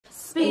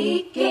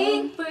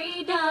Speaking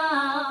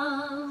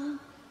freedom.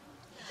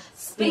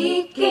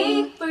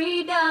 Speaking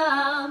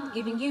freedom.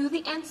 Giving you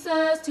the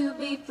answers to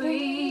be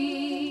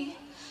free.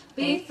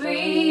 Be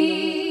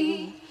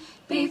free.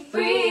 Be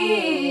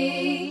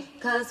free.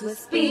 'Cause we're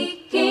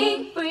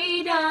speaking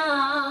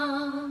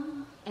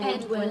freedom.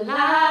 And we're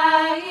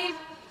live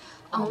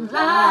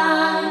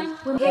online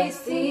with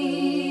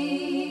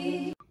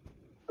Kaci.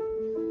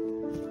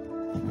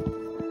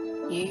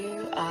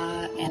 You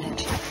are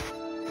energy.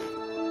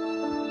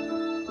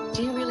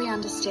 Do you really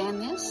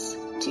understand this?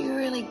 Do you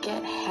really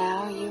get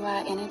how you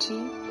are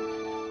energy?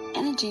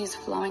 Energy is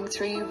flowing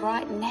through you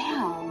right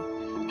now.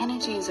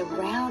 Energy is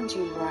around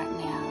you right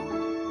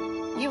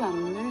now. You are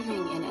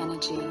moving in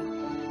energy.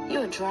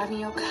 You are driving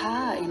your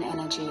car in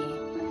energy.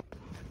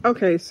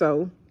 Okay,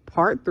 so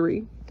part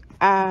 3.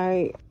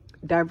 I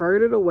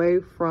diverted away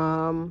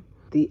from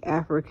the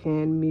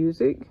African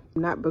music,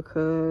 not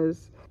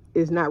because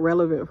it's not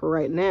relevant for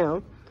right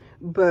now,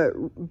 but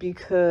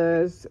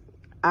because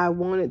I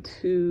wanted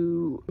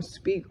to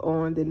speak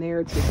on the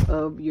narrative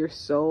of your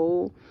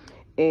soul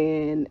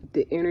and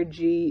the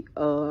energy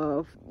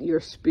of your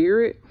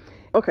spirit.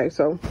 Okay,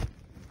 so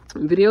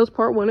videos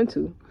part 1 and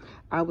 2.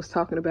 I was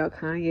talking about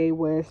Kanye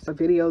West, a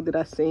video that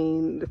I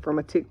seen from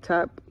a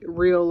TikTok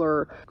reel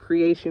or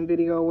creation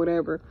video or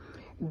whatever,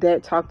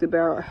 that talked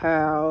about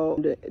how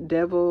the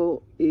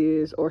devil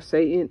is, or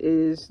Satan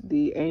is,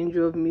 the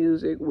angel of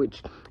music,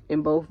 which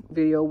in both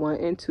video 1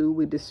 and 2,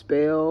 we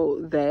dispel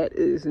that. It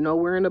is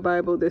nowhere in the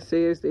Bible that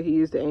says that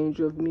he is the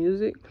angel of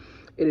music.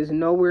 It is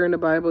nowhere in the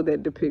Bible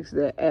that depicts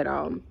that at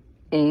all.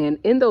 And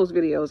in those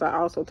videos, I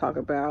also talk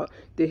about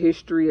the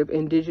history of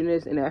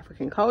indigenous and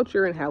African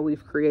culture and how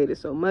we've created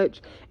so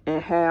much,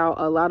 and how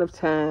a lot of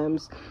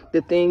times the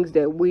things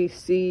that we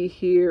see,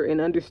 hear, and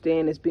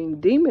understand as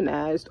being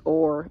demonized,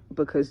 or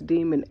because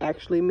demon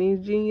actually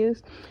means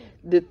genius,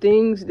 the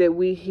things that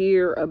we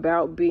hear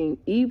about being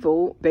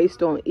evil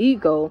based on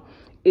ego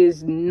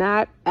is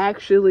not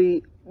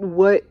actually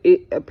what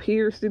it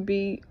appears to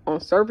be on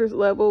surface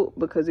level,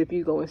 because if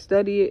you go and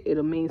study it,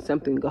 it'll mean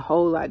something a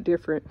whole lot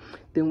different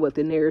than what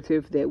the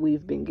narrative that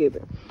we've been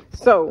given.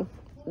 So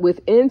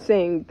within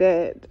saying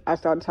that, I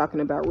started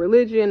talking about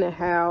religion and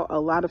how a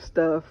lot of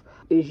stuff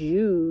is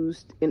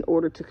used in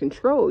order to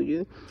control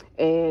you.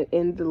 And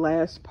in the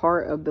last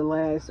part of the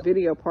last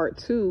video, part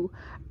 2,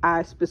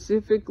 I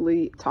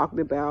specifically talked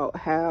about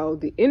how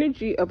the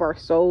energy of our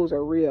souls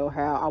are real,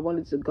 how I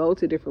wanted to go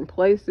to different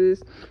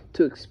places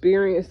to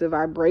experience the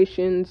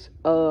vibrations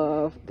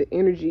of the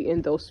energy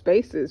in those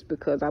spaces,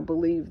 because I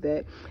believe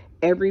that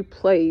every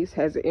place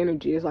has an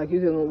energy. It's like you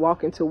can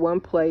walk into one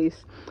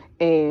place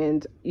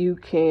and you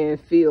can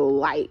feel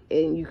light,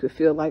 and you can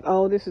feel like,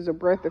 oh, this is a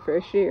breath of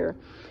fresh air.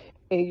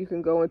 And you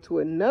can go into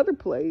another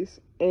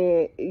place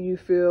and you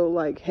feel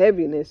like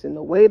heaviness and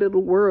the weight of the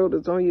world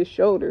is on your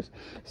shoulders.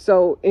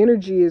 So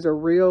energy is a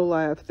real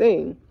live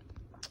thing.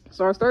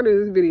 So I started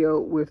this video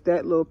with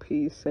that little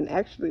piece, and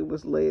actually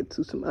was led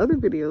to some other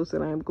videos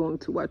that I'm going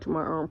to watch in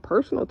my own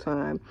personal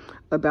time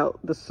about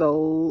the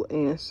soul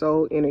and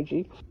soul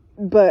energy.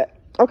 But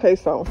okay,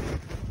 so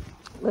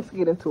let's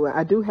get into it.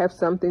 I do have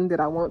something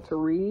that I want to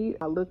read.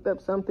 I looked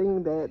up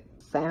something that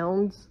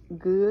sounds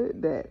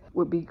good, that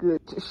would be good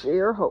to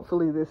share.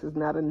 Hopefully this is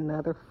not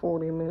another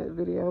 40-minute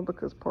video,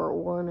 because part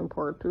 1 and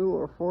part 2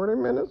 are 40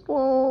 minutes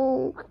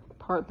long.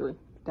 Part 3,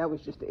 that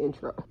was just the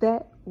intro.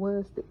 That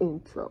was the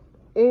intro.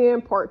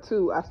 In part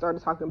 2, I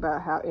started talking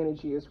about how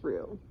energy is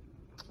real.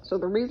 So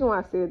the reason why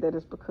I said that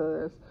is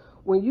because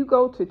when you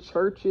go to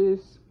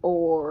churches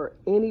or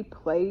any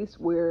place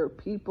where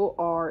people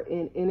are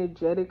in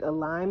energetic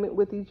alignment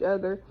with each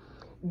other,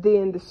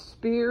 then the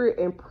spirit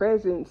and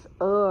presence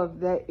of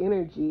that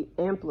energy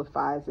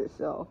amplifies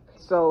itself.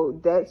 So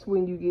that's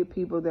when you get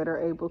people that are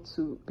able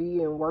to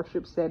be in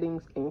worship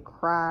settings and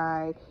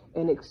cry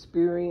and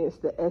experience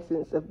the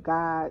essence of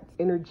God's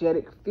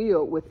energetic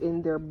field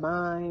within their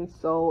mind,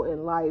 soul,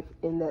 and life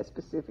in that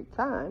specific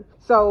time.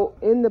 So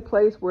in the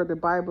place where the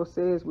Bible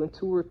says when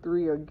 2 or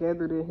 3 are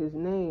gathered in his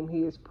name, he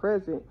is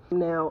present.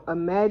 Now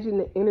imagine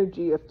the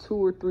energy of 2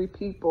 or 3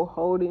 people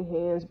holding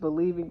hands,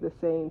 believing the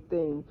same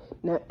thing.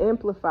 Now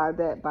amplify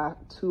that by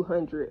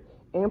 200.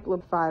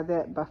 Amplify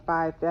that by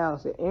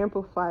 5,000.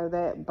 Amplify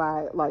that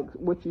by like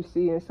what you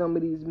see in some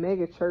of these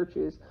mega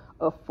churches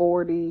of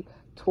 40,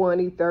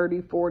 20,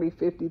 30, 40,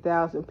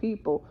 50,000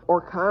 people,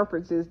 or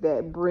conferences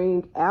that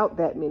bring out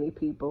that many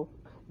people.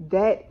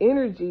 That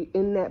energy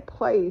in that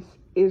place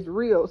is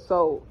real.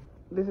 So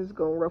this is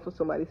going to ruffle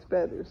somebody's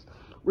feathers.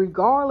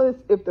 Regardless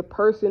if the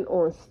person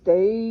on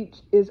stage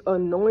is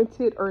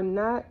anointed or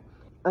not,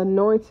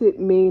 anointed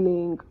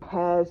meaning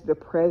has the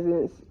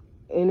presence,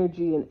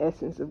 energy, and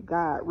essence of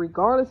God.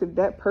 Regardless if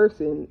that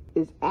person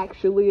is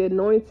actually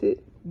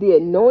anointed, the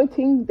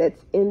anointing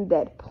that's in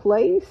that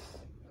place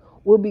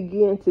will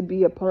begin to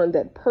be upon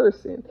that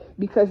person,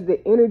 because the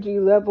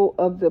energy level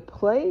of the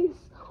place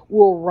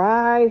will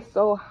rise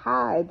so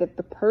high that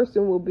the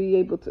person will be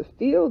able to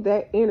feel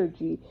that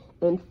energy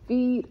and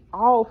feed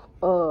off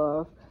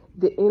of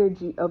the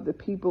energy of the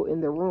people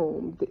in the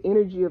room, the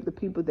energy of the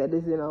people that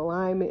is in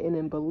alignment and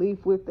in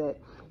belief with that.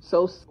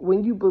 So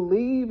when you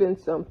believe in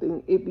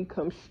something, it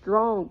becomes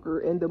stronger,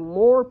 and the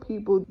more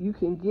people you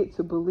can get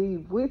to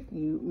believe with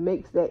you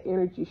makes that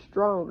energy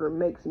stronger,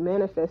 makes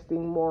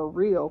manifesting more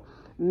real,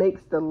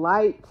 makes the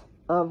light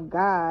of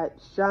God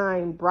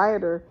shine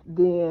brighter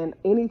than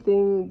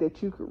anything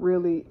that you could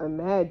really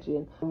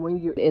imagine when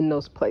you're in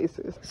those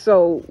places.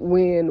 So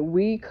when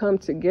we come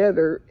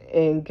together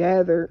and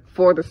gather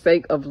for the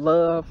sake of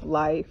love,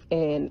 life,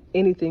 and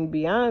anything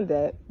beyond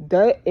that,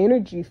 that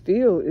energy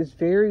field is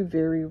very,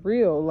 very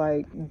real.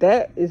 Like,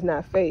 that is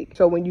not fake.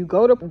 So when you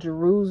go to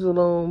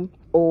Jerusalem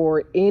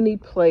or any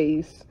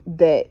place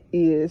that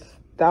is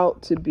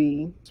thought to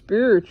be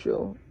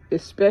spiritual,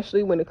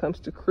 especially when it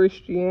comes to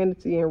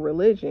Christianity and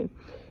religion,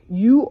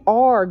 you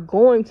are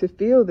going to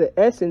feel the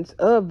essence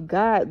of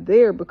God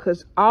there,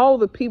 because all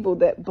the people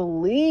that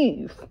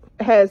believe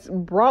has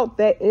brought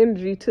that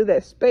energy to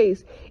that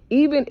space.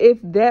 Even if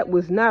that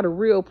was not a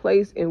real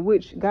place in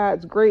which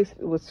God's grace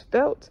was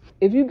felt,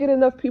 if you get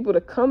enough people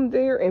to come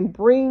there and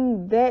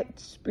bring that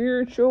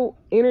spiritual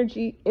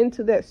energy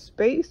into that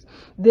space,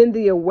 then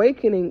the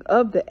awakening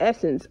of the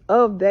essence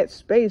of that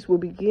space will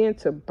begin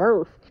to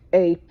birth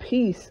a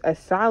peace, a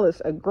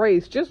solace, a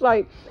grace. Just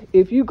like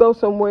if you go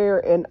somewhere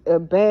and a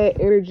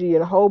bad energy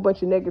and a whole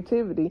bunch of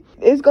negativity,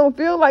 it's going to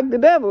feel like the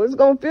devil. It's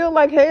going to feel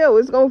like hell.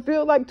 It's going to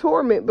feel like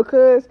torment,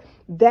 because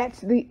that's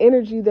the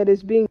energy that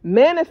is being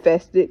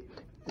manifested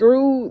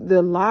through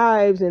the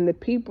lives and the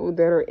people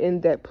that are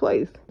in that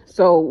place.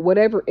 So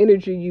whatever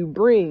energy you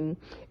bring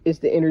is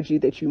the energy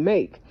that you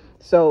make.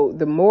 So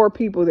the more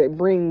people that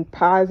bring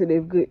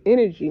positive, good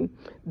energy,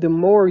 the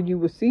more you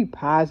will see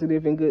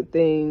positive and good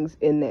things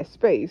in that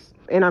space.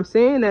 And I'm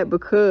saying that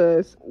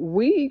because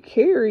we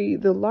carry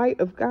the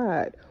light of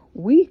God.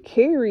 We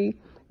carry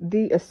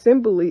the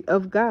assembly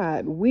of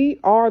God. We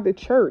are the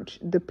church,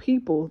 the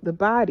people, the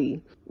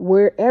body.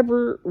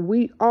 Wherever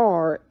we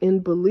are in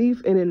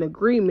belief and in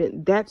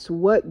agreement, that's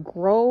what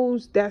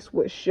grows, that's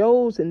what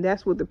shows, and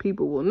that's what the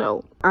people will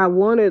know. I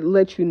want to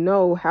let you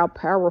know how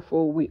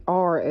powerful we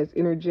are as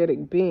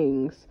energetic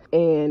beings,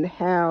 and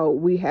how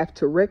we have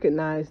to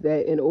recognize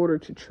that in order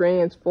to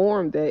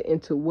transform that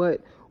into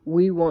what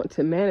we want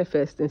to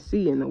manifest and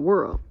see in the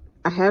world.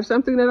 I have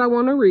something that I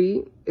want to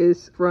read.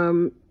 It's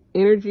from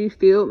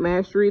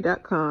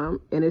energyfieldmastery.com,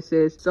 and it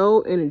says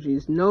soul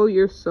energies, know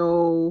your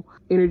soul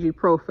energy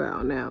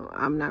profile. Now,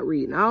 I'm not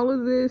reading all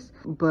of this,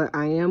 but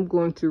I am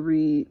going to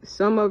read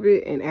some of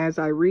it, and as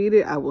I read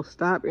it, I will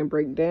stop and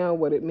break down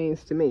what it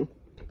means to me.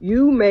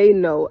 You may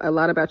know a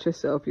lot about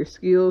yourself, your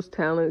skills,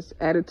 talents,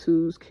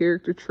 attitudes,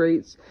 character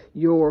traits,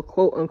 your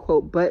quote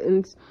unquote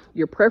buttons,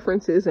 your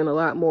preferences, and a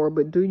lot more.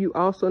 But do you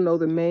also know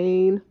the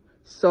main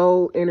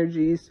soul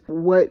energies,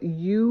 what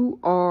you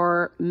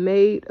are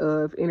made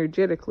of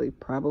energetically?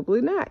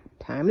 Probably not.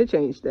 Time to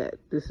change that.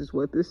 This is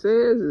what this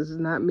says. This is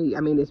not me. I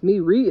mean, it's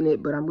me reading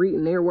it, but I'm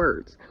reading their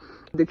words.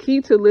 The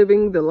key to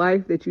living the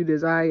life that you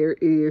desire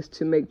is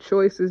to make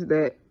choices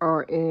that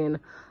are in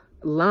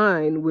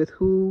line with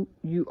who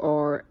you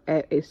are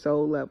at a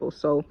soul level.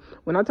 So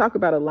when I talk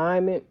about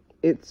alignment,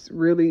 it's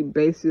really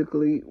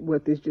basically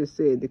what this just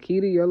said. The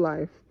key to your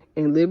life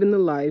and living the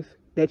life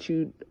that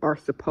you are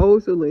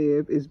supposed to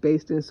live is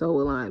based in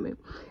soul alignment.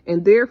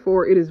 And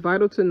therefore, it is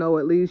vital to know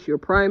at least your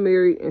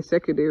primary and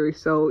secondary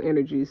soul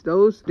energies.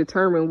 Those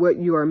determine what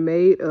you are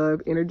made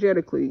of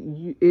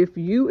energetically. If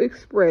you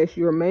express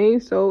your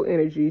main soul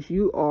energies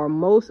you are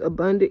most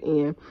abundant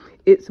in,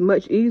 it's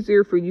much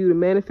easier for you to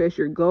manifest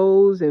your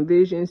goals and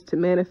visions, to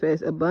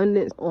manifest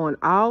abundance on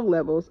all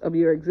levels of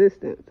your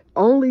existence.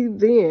 Only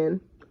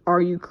then are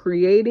you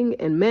creating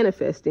and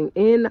manifesting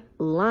in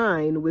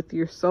line with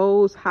your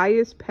soul's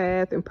highest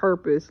path and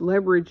purpose,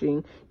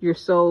 leveraging your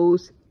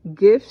soul's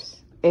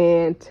gifts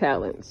and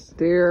talents.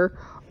 There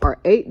are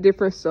 8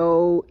 different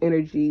soul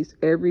energies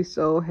every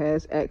soul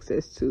has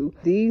access to.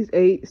 These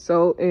 8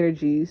 soul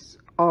energies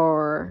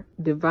are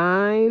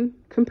divine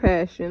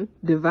compassion,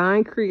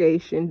 divine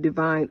creation,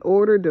 divine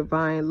order,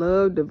 divine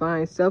love,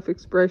 divine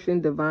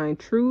self-expression, divine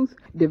truth,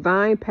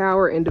 divine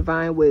power, and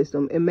divine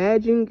wisdom.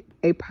 Imagine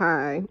a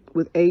pie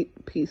with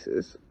 8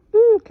 pieces.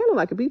 Kind of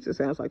like a pizza,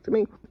 sounds like to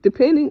me.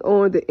 Depending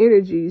on the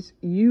energies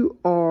you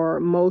are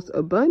most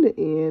abundant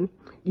in,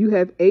 you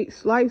have 8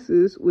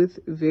 slices with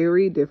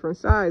very different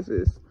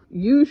sizes.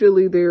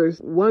 Usually there's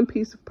one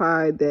piece of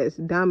pie that's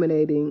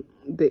dominating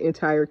the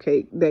entire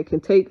cake that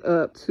can take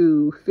up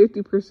to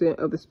 50%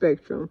 of the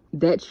spectrum.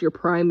 That's your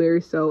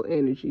primary soul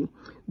energy.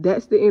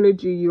 That's the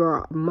energy you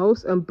are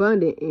most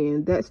abundant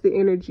in. That's the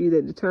energy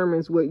that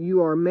determines what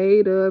you are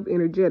made of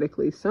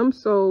energetically. Some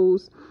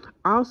souls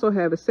also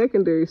have a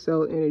secondary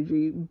soul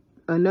energy,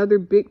 another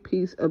big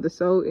piece of the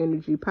soul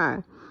energy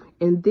pie.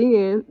 And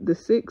then the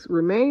 6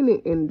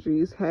 remaining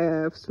energies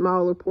have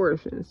smaller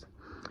portions.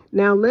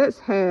 Now let's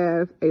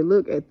have a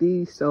look at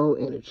these soul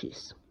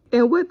energies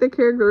and what the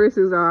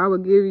characteristics are. I will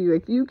give you a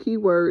few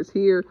keywords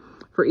here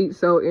for each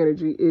soul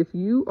energy. If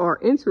you are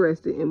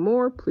interested in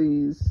more,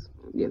 please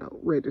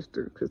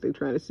register because they're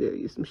trying to sell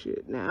you some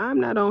shit. Now, I'm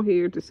not on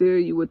here to sell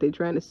you what they're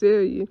trying to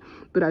sell you,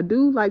 but I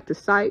do like to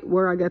cite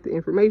where I got the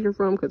information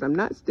from because I'm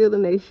not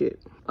stealing their shit.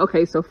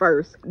 Okay, so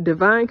first,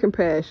 divine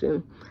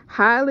compassion.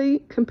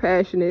 Highly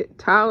compassionate,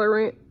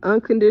 tolerant,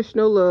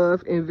 unconditional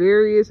love in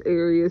various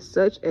areas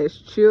such as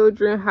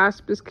children,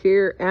 hospice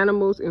care,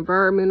 animals,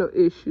 environmental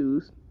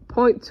issues.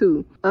 Point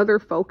 2, other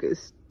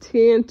focus.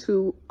 Tend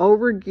to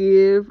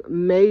overgive,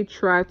 may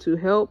try to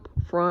help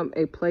from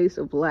a place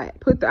of lack.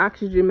 Put the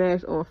oxygen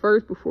mask on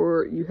first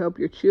before you help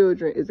your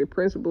children is a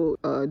principle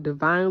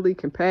divinely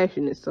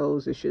compassionate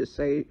souls, it should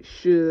say,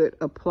 should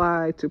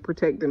apply to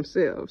protect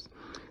themselves.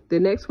 The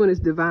next one is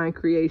divine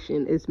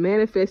creation. It's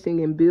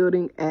manifesting and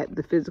building at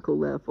the physical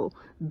level.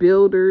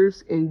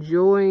 Builders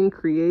enjoying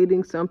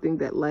creating something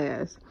that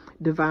lasts.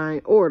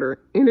 Divine order.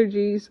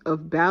 Energies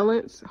of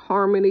balance,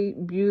 harmony,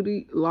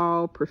 beauty,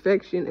 law,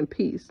 perfection, and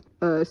peace.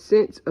 A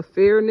sense of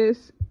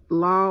fairness,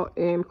 law,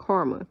 and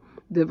karma.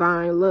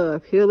 Divine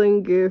love.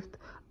 Healing gift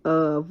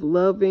of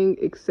loving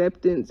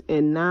acceptance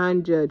and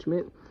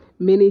non-judgment.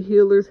 Many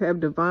healers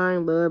have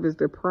divine love as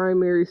their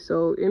primary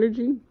soul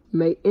energy.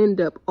 May end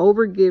up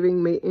overgiving,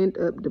 may end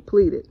up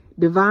depleted.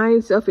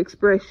 Divine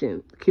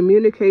self-expression,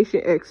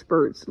 communication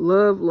experts,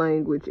 love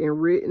language,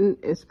 and written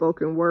and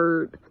spoken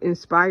word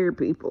inspire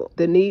people.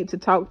 The need to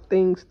talk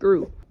things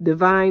through.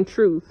 Divine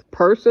truth,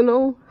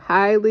 personal,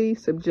 highly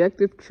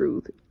subjective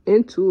truth,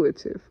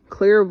 intuitive,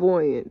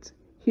 clairvoyant,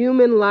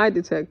 human lie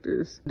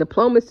detectors.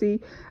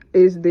 Diplomacy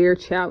is their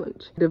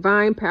challenge.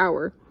 Divine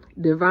power,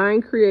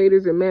 divine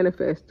creators and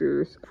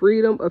manifestors.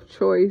 Freedom of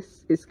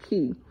choice is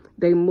key.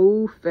 They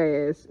move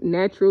fast,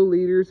 natural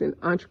leaders and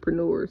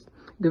entrepreneurs.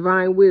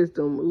 Divine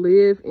wisdom,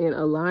 live in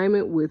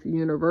alignment with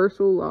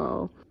universal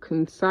law.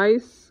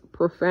 Concise,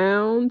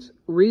 profound,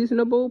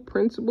 reasonable,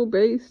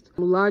 principle-based,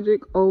 logic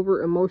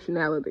over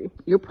emotionality.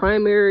 Your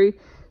primary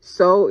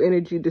soul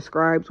energy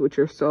describes what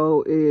your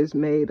soul is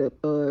made up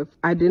of.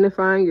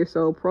 Identifying your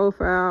soul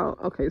profile.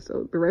 Okay,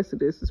 so the rest of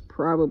this is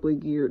probably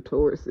geared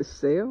towards the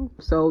cell.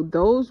 So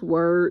those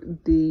were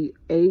the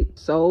 8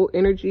 soul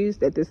energies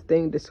that this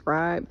thing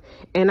described.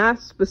 And I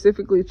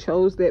specifically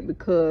chose that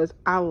because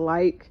I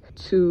like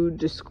to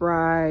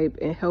describe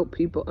and help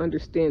people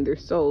understand their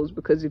souls,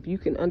 because if you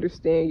can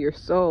understand your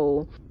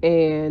soul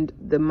and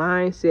the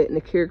mindset and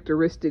the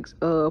characteristics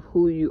of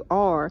who you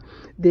are,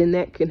 then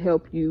that can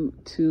help you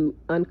to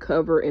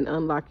uncover and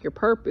unlock your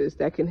purpose.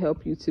 That can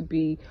help you to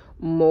be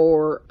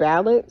more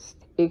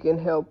balanced. It can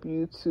help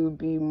you to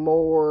be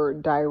more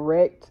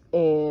direct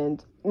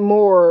and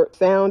more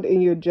sound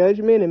in your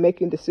judgment and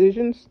making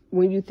decisions.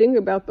 When you think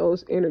about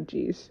those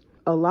energies,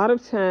 a lot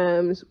of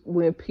times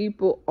when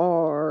people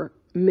are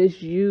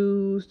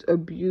misused,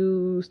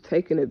 abused,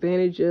 taken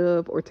advantage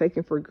of, or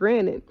taken for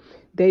granted,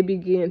 they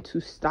begin to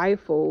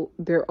stifle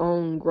their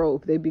own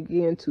growth. They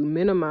begin to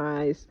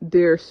minimize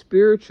their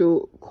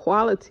spiritual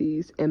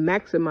qualities and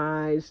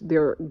maximize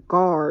their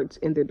guards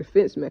and their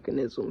defense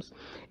mechanisms.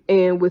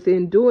 And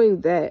within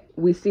doing that,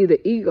 we see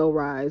the ego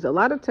rise. A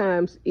lot of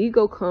times,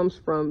 ego comes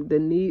from the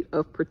need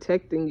of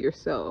protecting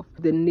yourself,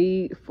 the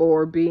need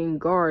for being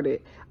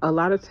guarded. A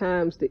lot of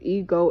times, the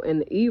ego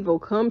and the evil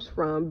comes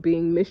from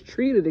being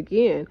mistreated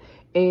again.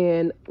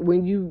 And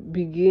when you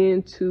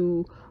begin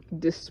to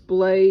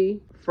display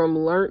from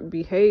learned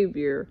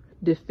behavior,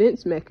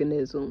 defense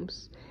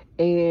mechanisms,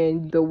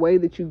 and the way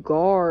that you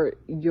guard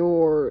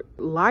your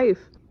life,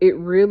 it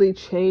really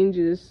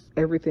changes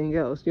everything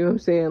else. You know what I'm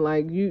saying?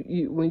 Like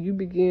you when you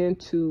begin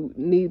to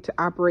need to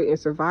operate in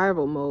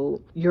survival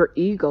mode, your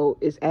ego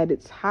is at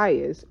its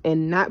highest,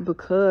 and not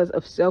because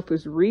of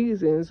selfish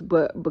reasons,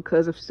 but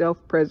because of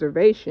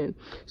self-preservation.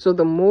 So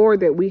the more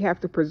that we have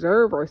to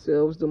preserve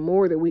ourselves, the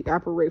more that we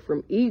operate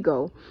from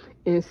ego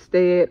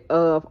instead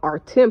of our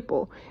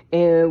temple.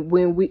 And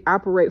when we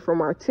operate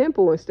from our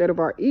temple instead of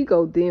our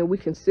ego, then we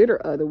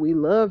consider other, we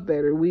love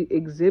better, we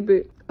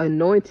exhibit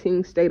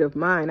anointing state of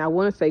mind. I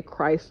want to say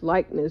Christ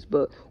likeness,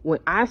 but when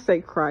I say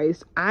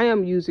Christ, I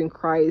am using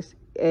Christ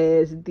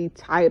as the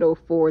title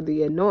for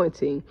the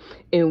anointing,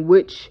 in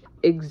which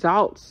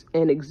exalts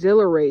and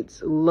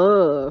exhilarates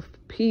love,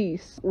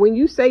 peace. When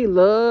you say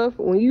love,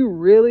 when you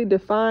really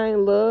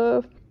define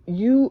love,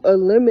 you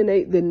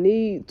eliminate the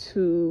need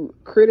to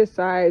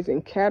criticize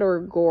and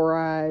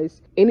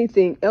categorize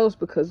anything else,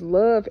 because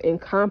love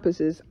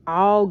encompasses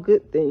all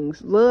good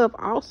things. Love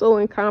also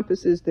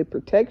encompasses the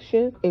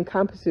protection,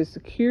 encompasses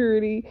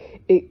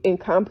security, it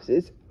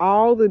encompasses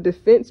all the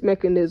defense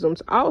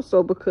mechanisms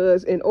also,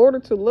 because in order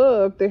to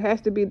love, there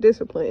has to be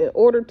discipline. In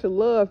order to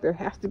love, there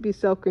has to be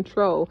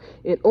self-control.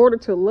 In order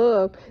to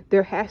love,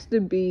 there has to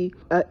be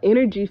an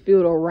energy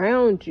field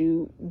around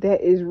you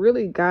that is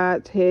really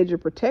God's hedge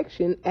of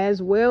protection,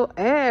 as well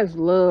as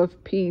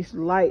love, peace,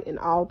 light, and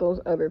all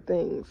those other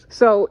things.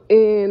 So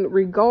in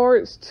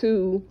regards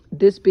to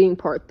this being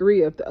part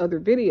 3 of the other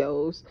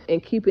videos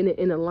and keeping it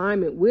in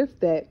alignment with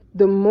that,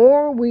 The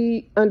more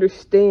we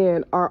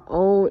understand our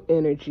own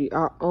energy,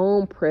 our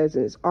own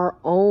presence, our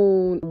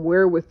own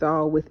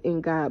wherewithal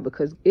within God,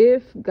 because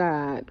if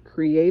God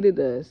created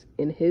us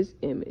in his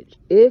image,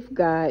 if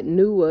God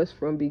knew us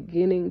from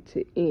beginning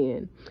to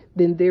end,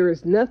 then there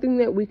is nothing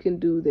that we can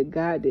do that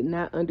God did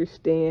not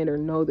understand or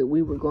know that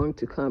we were going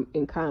to come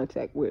in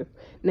contact with.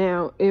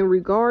 Now, in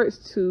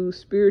regards to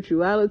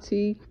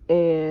spirituality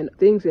and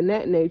things in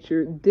that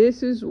nature,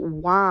 this is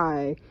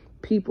why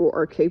people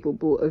are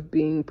capable of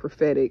being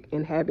prophetic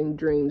and having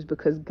dreams,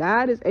 because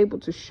God is able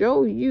to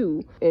show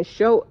you and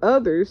show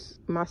others,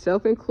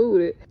 myself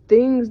included,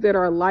 things that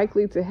are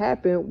likely to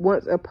happen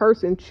once a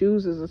person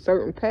chooses a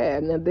certain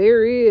path. Now,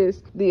 there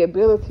is the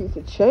ability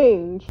to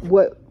change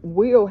what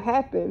will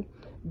happen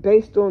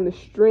based on the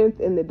strength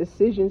and the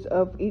decisions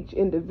of each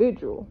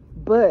individual,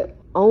 but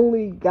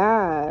only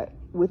God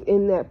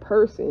within that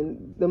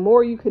person. The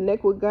more you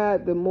connect with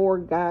God, the more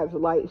God's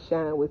light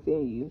shine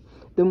within you.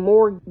 The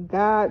more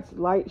God's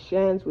light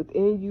shines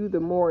within you, the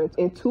more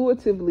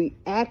intuitively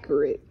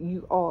accurate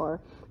you are,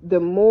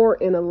 the more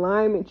in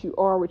alignment you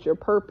are with your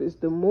purpose,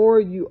 the more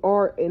you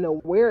are in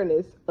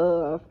awareness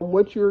of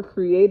what you're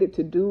created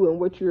to do and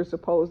what you're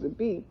supposed to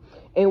be.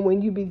 And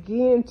when you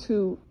begin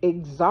to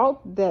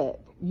exalt that,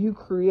 you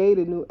create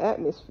a new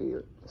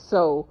atmosphere.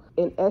 So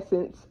in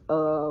essence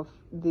of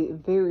the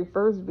very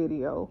first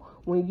video,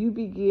 when you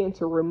begin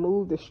to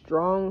remove the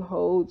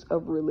strongholds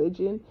of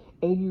religion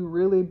and you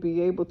really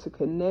be able to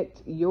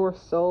connect your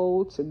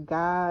soul to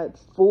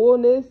God's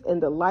fullness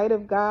and the light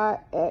of God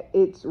at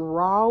its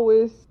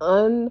rawest,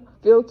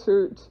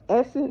 unfiltered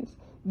essence,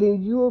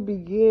 then you will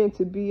begin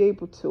to be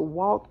able to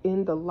walk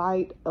in the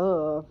light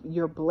of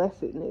your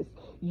blessedness.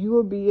 You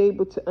will be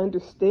able to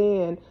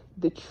understand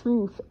the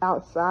truth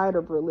outside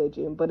of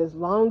religion. But as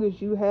long as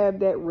you have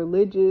that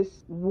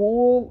religious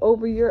wool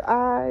over your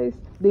eyes,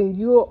 then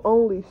you'll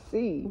only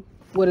see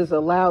what is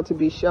allowed to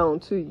be shown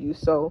to you.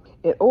 So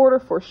in order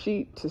for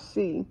sheep to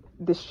see,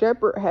 the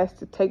shepherd has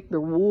to take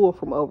the wool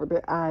from over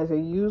their eyes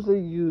and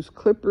usually use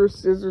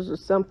clippers, scissors, or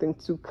something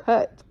to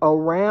cut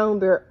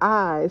around their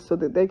eyes so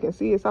that they can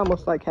see. It's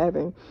almost like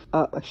having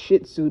a Shih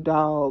Tzu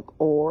dog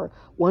or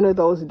one of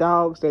those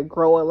dogs that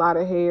grow a lot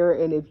of hair,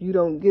 and if you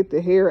don't get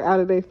the hair out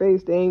of their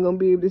face, they ain't gonna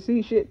be able to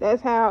see shit.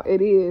 That's how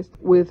it is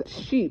with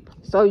sheep.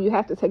 So you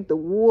have to take the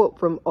wool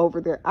from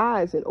over their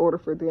eyes in order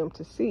for them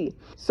to see.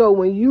 So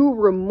when you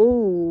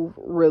remove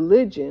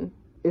religion,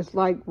 it's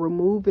like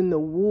removing the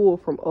wool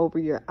from over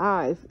your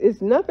eyes.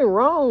 It's nothing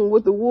wrong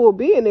with the wool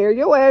being there.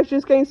 Your ass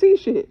just can't see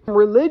shit.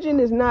 Religion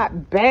is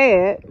not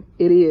bad.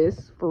 It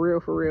is, for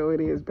real,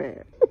 it is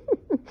bad.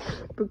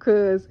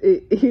 Because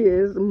it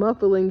is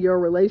muffling your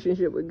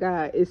relationship with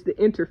God. It's the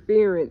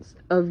interference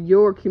of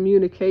your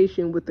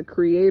communication with the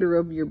creator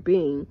of your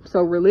being.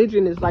 So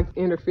religion is like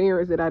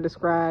interference that I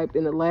described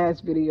in the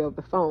last video of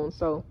the phone.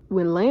 So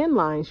when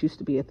landlines used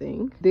to be a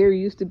thing, there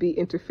used to be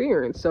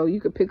interference. So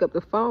you could pick up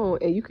the phone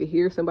and you could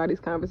hear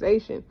somebody's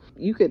conversation.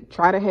 You could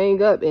try to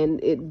hang up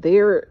and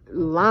their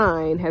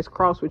line has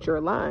crossed with your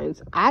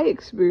lines. I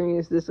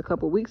experienced this a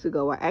couple weeks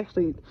ago. I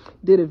actually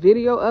did a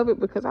video of it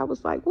because I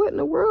was like, what in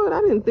the world? I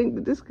didn't think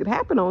that this could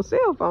happen on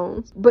cell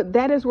phones. But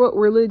that is what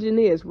religion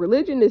is.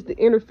 Religion is the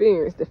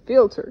interference, the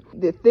filter,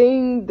 the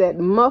thing that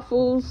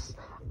muffles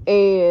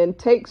and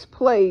takes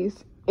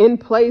place in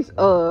place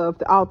of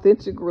the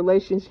authentic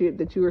relationship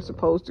that you are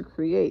supposed to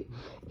create.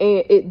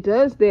 And it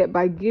does that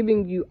by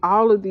giving you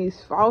all of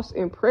these false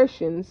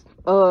impressions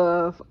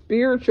of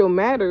spiritual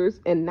matters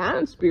and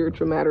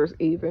non-spiritual matters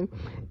even,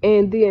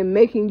 and then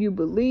making you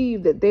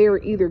believe that they are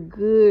either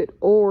good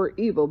or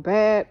evil,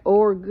 bad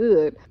or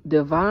good,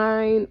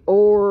 divine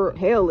or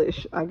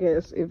hellish, I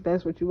guess, if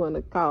that's what you want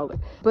to call it.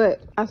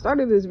 But I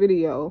started this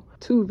video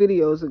 2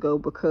 videos ago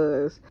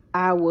because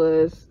I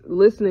was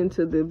listening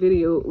to the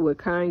video where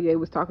Kanye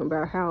was talking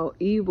about how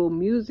evil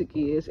music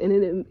is, and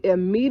it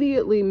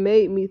immediately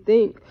made me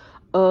think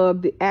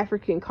of the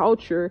African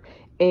culture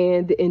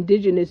and the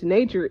indigenous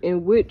nature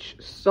in which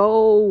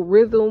soul,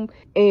 rhythm,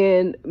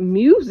 and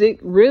music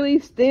really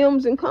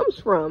stems and comes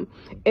from.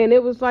 And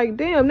it was like,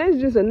 damn, that's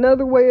just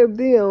another way of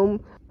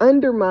them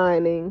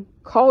undermining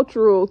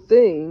cultural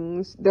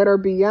things that are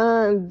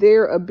beyond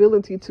their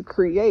ability to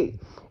create.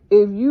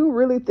 If you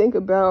really think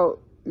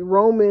about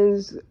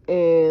Romans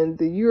and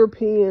the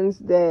Europeans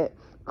that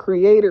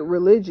created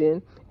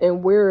religion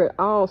and where it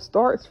all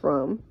starts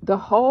from, the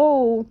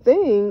whole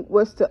thing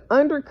was to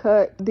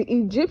undercut the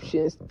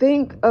Egyptians.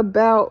 Think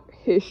about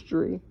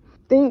history.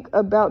 Think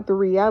about the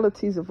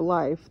realities of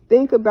life.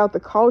 Think about the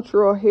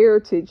cultural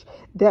heritage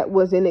that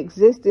was in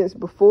existence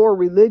before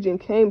religion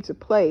came to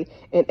play,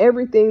 and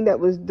everything that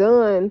was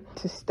done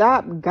to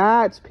stop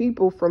God's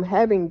people from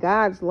having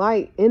God's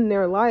light in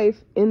their life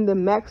in the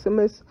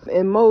maximus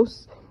and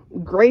most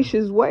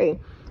gracious way.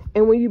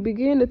 And when you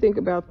begin to think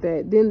about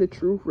that, then the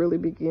truth really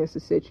begins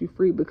to set you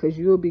free, because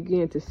you'll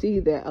begin to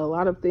see that a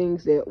lot of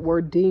things that were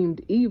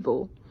deemed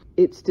evil,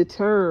 it's to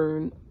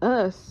turn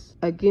us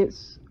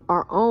against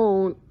our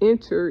own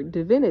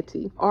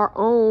interdivinity, our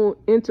own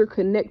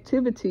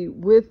interconnectivity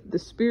with the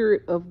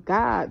spirit of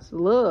God's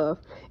love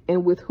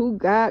and with who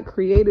God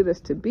created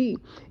us to be.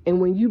 And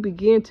when you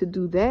begin to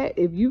do that,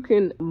 if you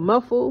can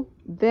muffle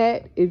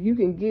that, if you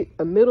can get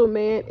a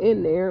middleman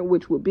in there,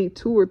 which would be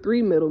 2 or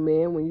 3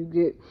 middlemen, when you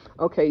get,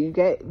 okay, you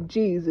got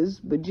Jesus,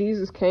 but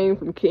Jesus came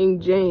from King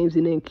James,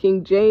 and then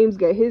King James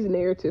got his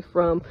narrative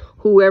from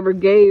whoever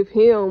gave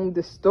him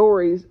the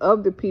stories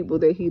of the people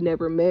that he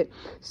never met.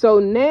 So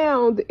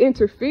now the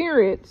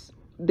interference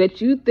that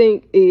you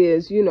think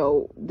is,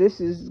 this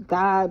is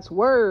God's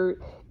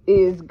word,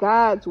 is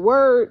God's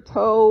word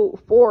told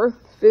 4th,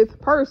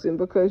 5th person,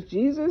 because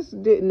Jesus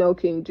didn't know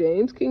King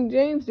James. King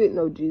James didn't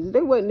know Jesus.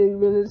 They wasn't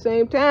even in the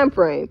same time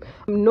frame,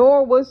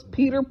 nor was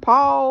Peter,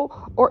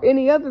 Paul, or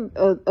any other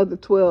of the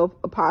 12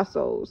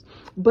 apostles.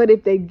 But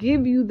if they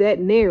give you that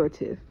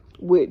narrative,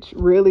 which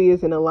really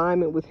is in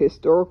alignment with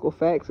historical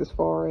facts, as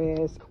far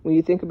as when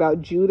you think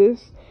about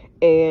Judas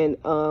and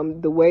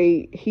the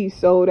way he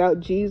sold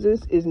out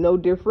Jesus is no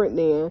different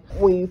than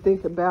when you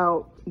think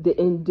about the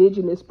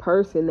indigenous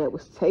person that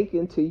was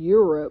taken to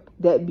Europe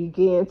that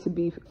began to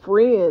be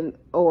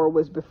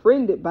was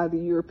befriended by the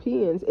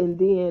Europeans, and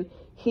then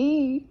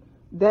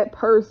that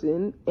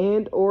person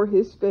and or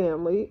his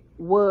family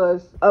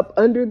was up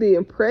under the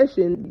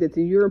impression that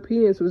the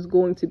Europeans was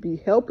going to be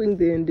helping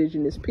the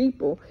indigenous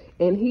people,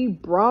 and he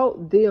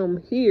brought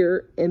them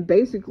here and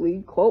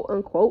basically, quote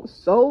unquote,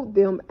 sold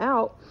them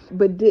out,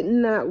 but did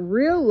not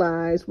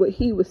realize what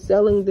he was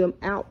selling them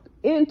out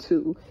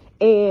into.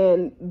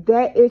 And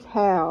that is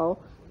how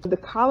the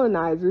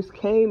colonizers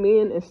came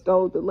in and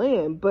stole the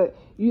land. But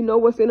you know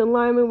what's in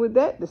alignment with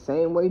that? The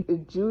same way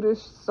that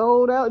Judas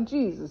sold out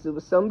Jesus. It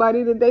was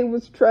somebody that they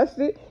was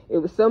trusted. It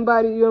was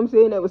somebody,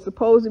 that was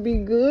supposed to be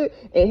good.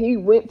 And he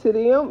went to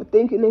them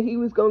thinking that he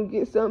was going to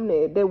get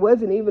something that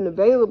wasn't even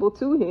available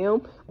to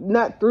him,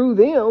 not through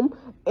them.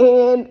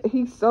 And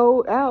he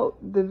sold out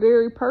the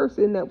very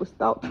person that was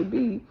thought to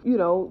be,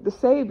 the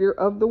savior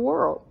of the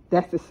world.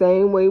 That's the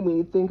same way when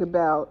you think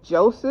about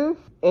Joseph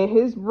and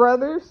his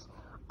brothers.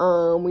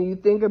 When you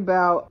think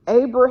about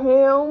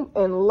Abraham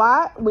and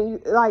Lot,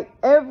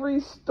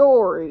 every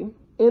story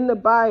in the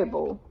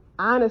Bible,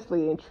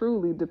 honestly and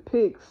truly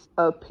depicts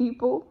a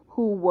people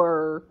who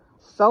were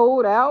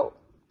sold out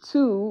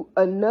to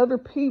another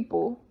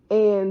people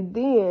and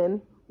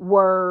then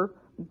were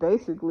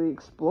basically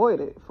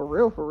exploited. For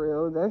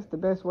real. That's the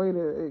best way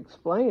to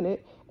explain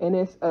it. And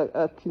it's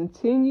a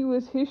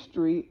continuous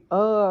history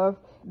of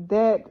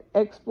that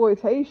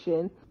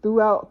exploitation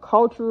throughout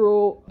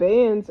cultural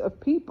bands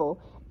of people.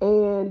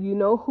 And you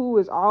know who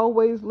is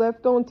always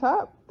left on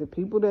top? The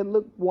people that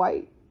look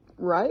white,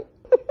 right?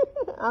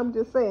 I'm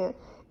just saying.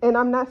 And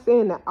I'm not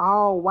saying that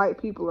all white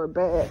people are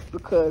bad,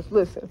 because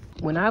listen,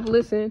 when I've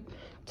listened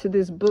to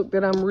this book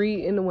that I'm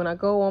reading, when I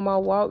go on my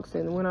walks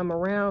and when I'm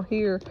around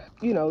here,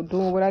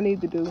 doing what I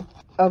need to do,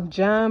 of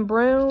John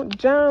Brown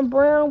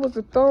was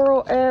a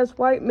thorough ass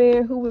white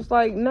man who was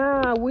like,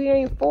 nah, we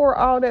ain't for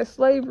all that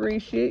slavery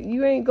shit.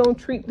 You ain't gonna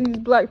treat these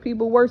black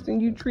people worse than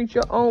you treat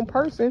your own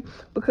person,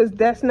 because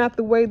that's not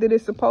the way that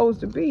it's supposed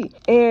to be.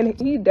 And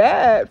he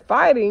died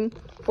fighting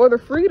for the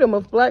freedom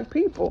of black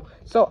people.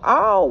 So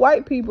all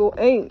white people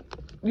ain't,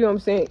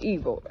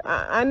 evil.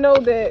 I know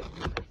that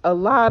a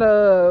lot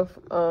of,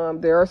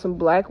 there are some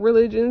black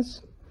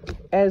religions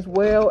as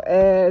well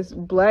as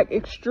black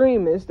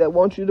extremists that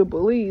want you to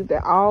believe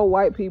that all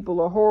white people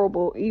are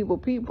horrible, evil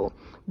people.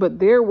 But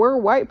there were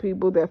white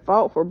people that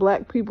fought for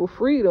black people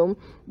freedom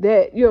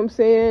that,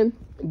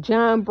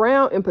 John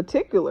Brown in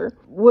particular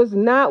was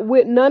not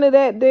with none of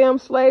that damn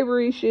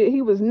slavery shit.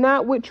 He was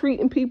not with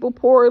treating people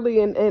poorly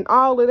and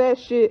all of that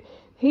shit.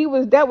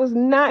 That was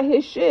not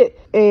his shit.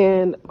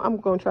 And I'm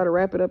going to try to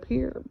wrap it up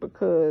here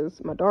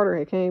because my daughter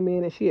had came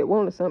in and she had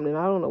wanted something and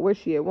I don't know what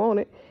she had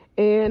wanted.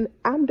 And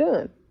I'm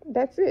done.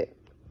 That's it.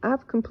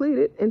 I've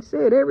completed and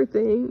said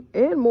everything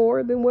and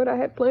more than what I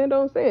had planned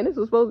on saying. This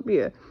was supposed to be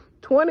a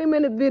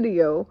 20-minute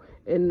video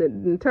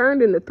and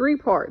turned into 3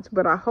 parts.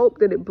 But I hope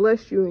that it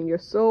blessed you in your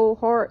soul,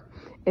 heart,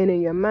 and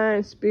in your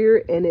mind,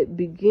 spirit, and it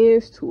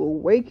begins to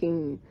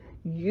awaken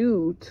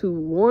you to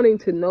wanting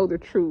to know the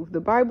truth. The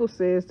Bible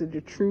says that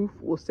the truth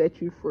will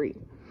set you free,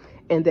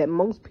 and that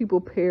most people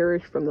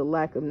perish from the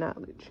lack of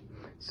knowledge.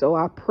 So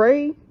I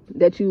pray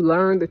that you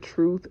learn the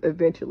truth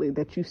eventually,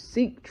 that you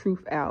seek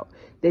truth out,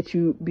 that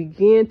you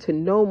begin to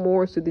know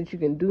more so that you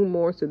can do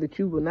more, so that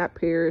you will not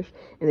perish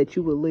and that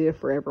you will live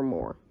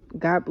forevermore.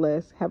 God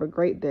bless. Have a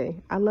great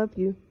day. I love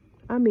you.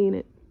 I mean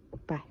it.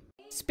 Bye.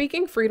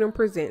 Speaking Freedom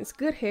presents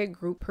Good Head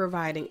Group,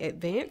 providing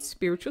advanced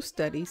spiritual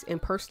studies and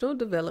personal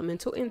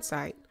developmental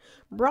insight.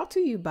 Brought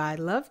to you by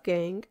Love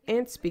Gang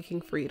and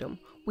Speaking Freedom.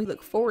 We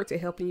look forward to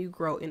helping you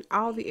grow in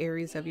all the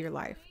areas of your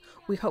life.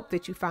 We hope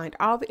that you find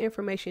all the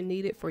information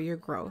needed for your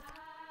growth.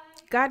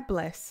 God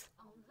bless.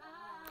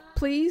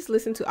 Please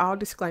listen to all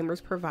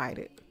disclaimers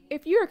provided.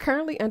 If you are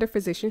currently under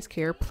physician's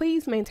care,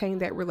 please maintain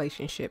that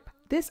relationship.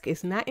 This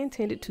is not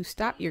intended to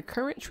stop your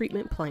current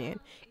treatment plan.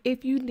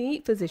 If you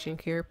need physician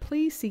care,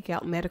 please seek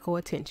out medical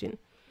attention.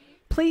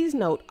 Please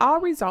note, all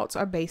results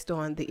are based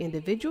on the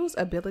individual's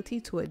ability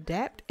to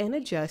adapt and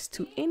adjust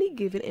to any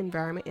given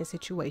environment and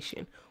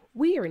situation.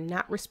 We are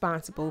not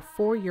responsible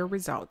for your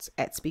results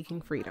at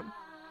Speaking Freedom.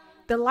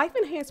 The life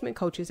enhancement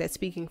coaches at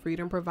Speaking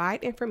Freedom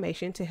provide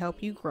information to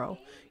help you grow.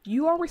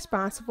 You are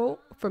responsible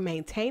for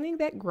maintaining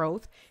that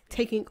growth,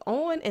 taking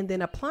on and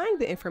then applying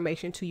the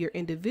information to your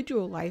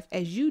individual life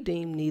as you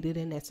deem needed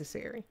and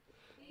necessary.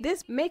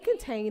 This may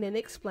contain and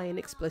explain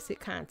explicit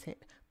content.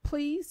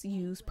 Please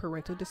use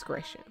parental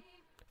discretion.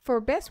 For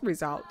best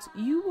results,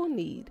 you will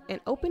need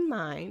an open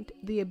mind,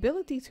 the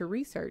ability to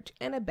research,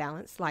 and a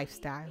balanced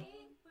lifestyle.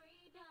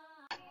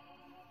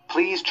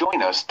 Please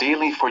join us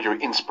daily for your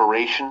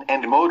inspiration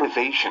and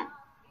motivation.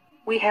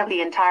 We have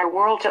the entire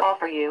world to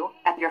offer you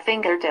at your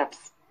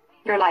fingertips.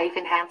 Your life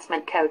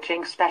enhancement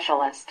coaching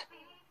specialist.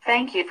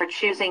 Thank you for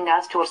choosing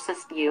us to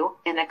assist you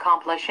in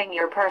accomplishing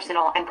your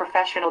personal and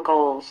professional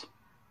goals.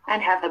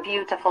 And have a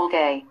beautiful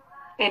day.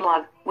 In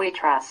love, we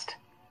trust.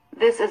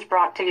 This is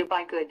brought to you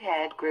by Good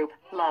Head Group,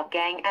 Love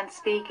Gang, and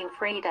Speaking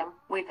Freedom.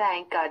 We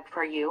thank God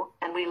for you,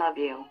 and we love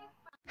you.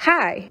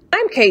 Hi,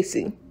 I'm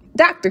Kaci,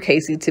 Dr.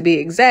 Kaci to be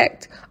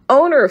exact,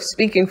 owner of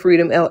Speaking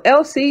Freedom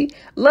LLC,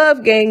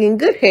 Love Gang, and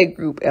Good Head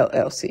Group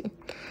LLC.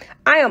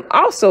 I am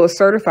also a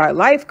certified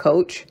life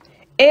coach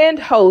and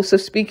host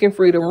of Speaking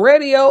Freedom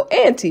Radio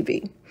and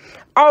TV.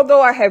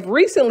 Although I have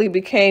recently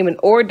become an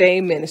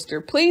ordained minister,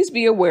 please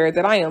be aware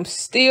that I am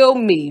still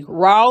me,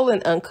 raw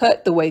and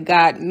uncut the way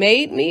God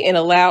made me and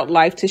allowed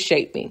life to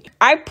shape me.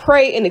 I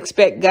pray and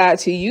expect God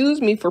to use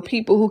me for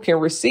people who can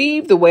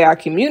receive the way I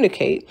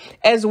communicate,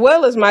 as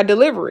well as my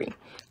delivery.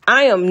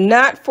 I am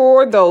not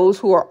for those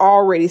who are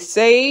already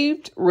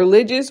saved,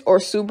 religious, or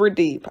super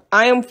deep.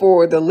 I am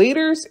for the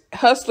leaders,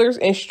 hustlers,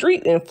 and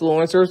street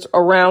influencers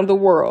around the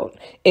world,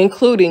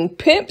 including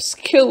pimps,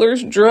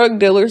 killers, drug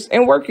dealers,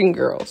 and working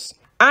girls.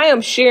 I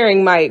am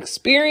sharing my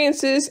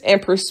experiences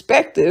and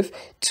perspective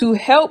to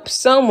help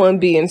someone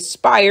be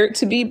inspired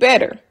to be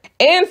better.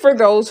 And for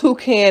those who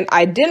can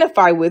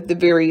identify with the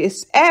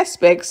various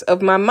aspects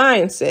of my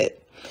mindset.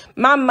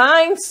 My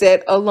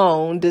mindset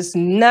alone does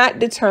not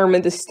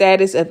determine the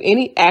status of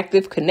any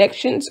active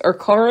connections or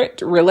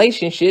current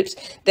relationships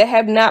that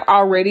have not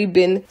already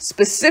been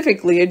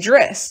specifically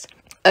addressed.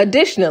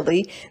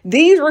 Additionally,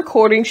 these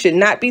recordings should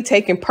not be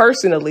taken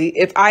personally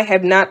if I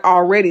have not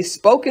already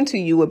spoken to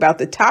you about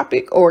the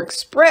topic or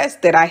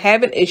expressed that I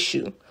have an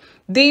issue.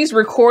 These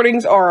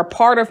recordings are a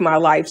part of my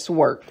life's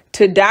work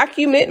to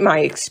document my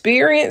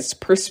experience,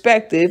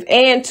 perspective,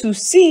 and to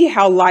see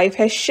how life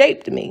has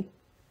shaped me.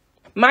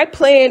 My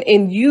plan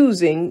in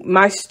using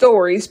my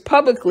stories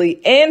publicly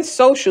and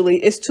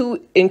socially is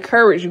to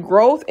encourage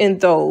growth in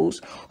those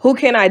who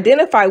can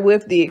identify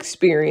with the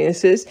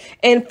experiences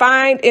and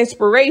find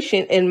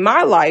inspiration in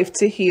my life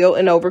to heal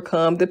and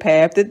overcome the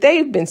path that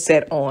they've been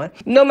set on,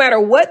 no matter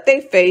what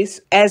they face,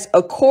 as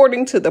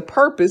according to the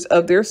purpose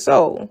of their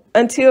soul,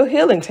 until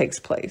healing takes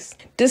place.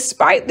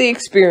 Despite the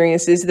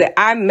experiences that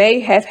I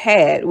may have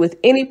had with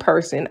any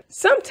person,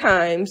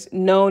 sometimes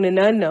known and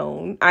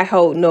unknown, I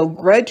hold no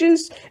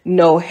grudges,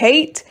 no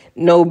hate,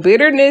 no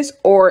bitterness,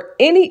 or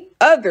any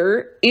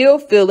other ill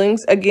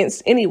feelings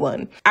against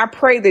anyone. I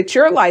pray that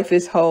your life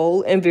is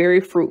whole and very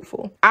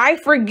fruitful. I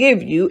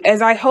forgive you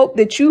as I hope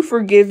that you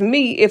forgive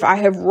me if I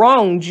have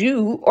wronged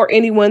you or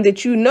anyone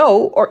that you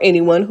know or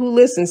anyone who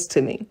listens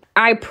to me.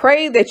 I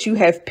pray that you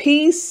have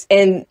peace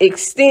and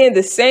extend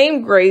the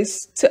same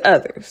grace to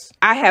others.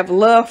 I have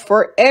love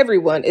for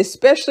everyone,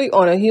 especially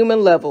on a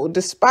human level,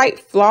 despite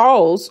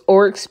flaws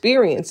or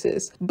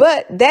experiences.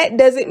 But that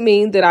doesn't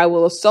mean that I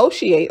will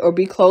associate or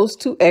be close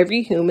to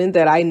every human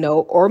that I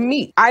know or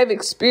meet. I've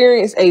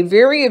experienced a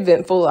very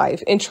eventful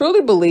life and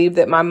truly believe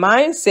that my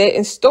mindset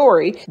and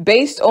story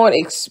based on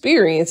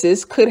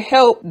experiences could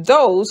help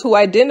those who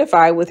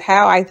identify with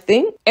how I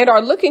think and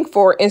are looking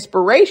for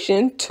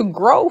inspiration to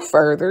grow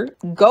further,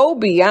 go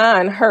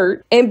beyond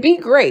hurt, and be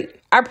great.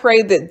 I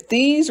pray that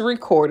these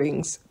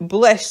recordings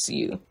bless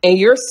you and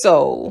your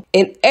soul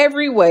in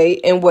every way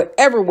and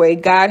whatever way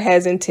God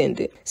has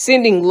intended.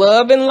 Sending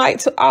love and light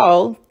to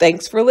all.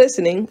 Thanks for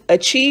listening.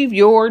 Achieve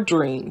your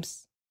dreams.